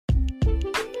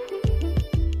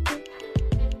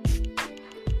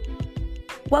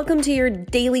Welcome to your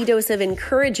daily dose of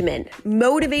encouragement,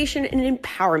 motivation, and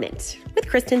empowerment with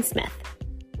Kristen Smith.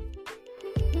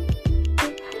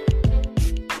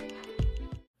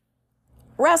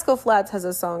 Rascal Flatts has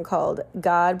a song called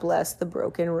God Bless the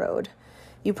Broken Road.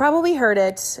 You probably heard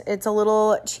it. It's a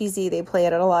little cheesy. They play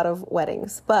it at a lot of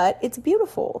weddings, but it's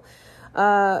beautiful.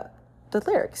 The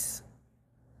lyrics.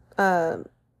 That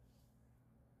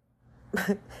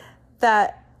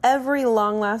every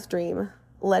long last dream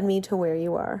led me to where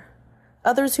you are.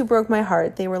 Others who broke my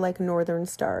heart, they were like northern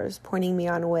stars, pointing me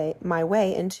on my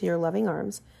way into your loving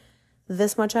arms.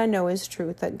 This much I know is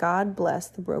truth, that God bless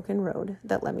the broken road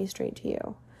that led me straight to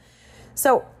you.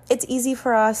 So it's easy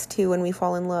for us to, when we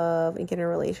fall in love and get in a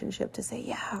relationship, to say,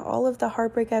 yeah, all of the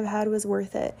heartbreak I've had was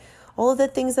worth it. All of the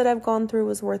things that I've gone through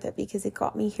was worth it because it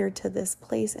got me here to this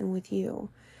place and with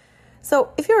you.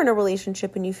 So if you're in a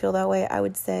relationship and you feel that way, I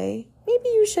would say maybe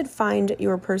you should find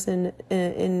your person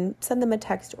and send them a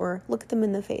text or look them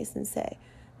in the face and say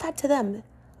that to them.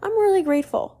 I'm really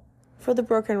grateful for the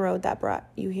broken road that brought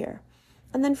you here.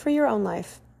 And then for your own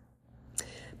life,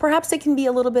 perhaps it can be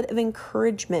a little bit of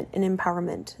encouragement and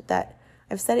empowerment that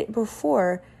I've said it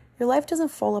before. Your life doesn't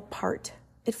fall apart.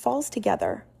 It falls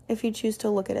together if you choose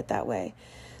to look at it that way.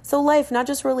 So life, not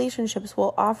just relationships,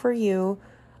 will offer you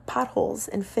potholes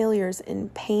and failures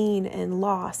and pain and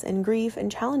loss and grief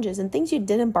and challenges and things you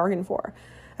didn't bargain for.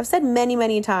 I've said many,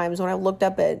 many times when I looked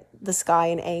up at the sky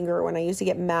in anger, when I used to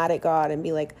get mad at God and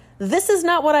be like, this is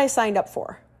not what I signed up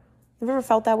for. Have you ever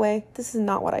felt that way? This is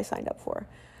not what I signed up for.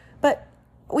 But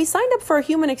we signed up for a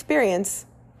human experience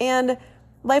and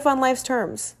life on life's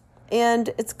terms. And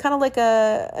it's kind of like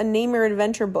a name your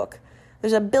adventure book.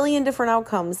 There's a billion different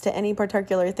outcomes to any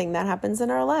particular thing that happens in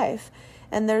our life.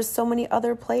 And there's so many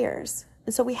other players.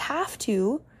 And so we have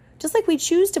to, just like we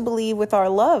choose to believe with our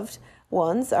loved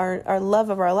ones, our love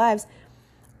of our lives,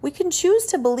 we can choose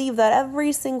to believe that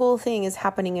every single thing is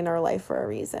happening in our life for a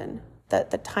reason,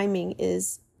 that the timing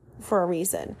is for a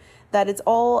reason, that it's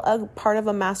all a part of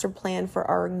a master plan for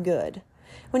our good.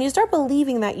 When you start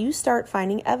believing that, you start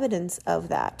finding evidence of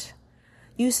that.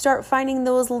 You start finding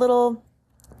those little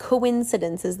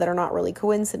coincidences that are not really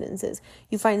coincidences.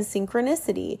 You find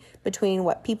synchronicity between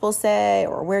what people say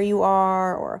or where you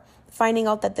are, or finding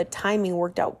out that the timing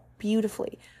worked out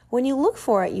beautifully. When you look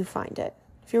for it, you find it.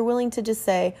 If you're willing to just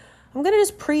say, I'm going to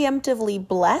just preemptively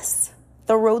bless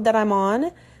the road that I'm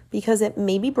on because it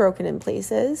may be broken in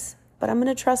places, but I'm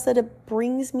going to trust that it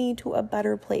brings me to a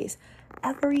better place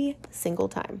every single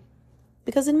time.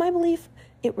 Because in my belief,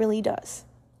 it really does.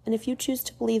 And if you choose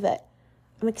to believe it,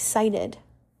 I'm excited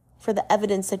for the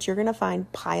evidence that you're going to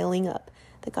find piling up,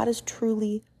 that God is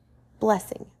truly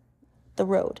blessing the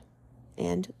road,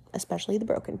 and especially the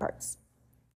broken parts.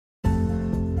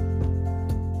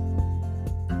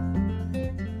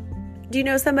 Do you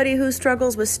know somebody who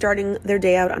struggles with starting their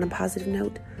day out on a positive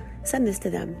note? Send this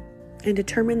to them and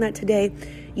determine that today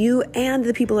you and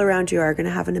the people around you are going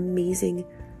to have an amazing,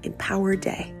 empowered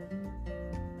day.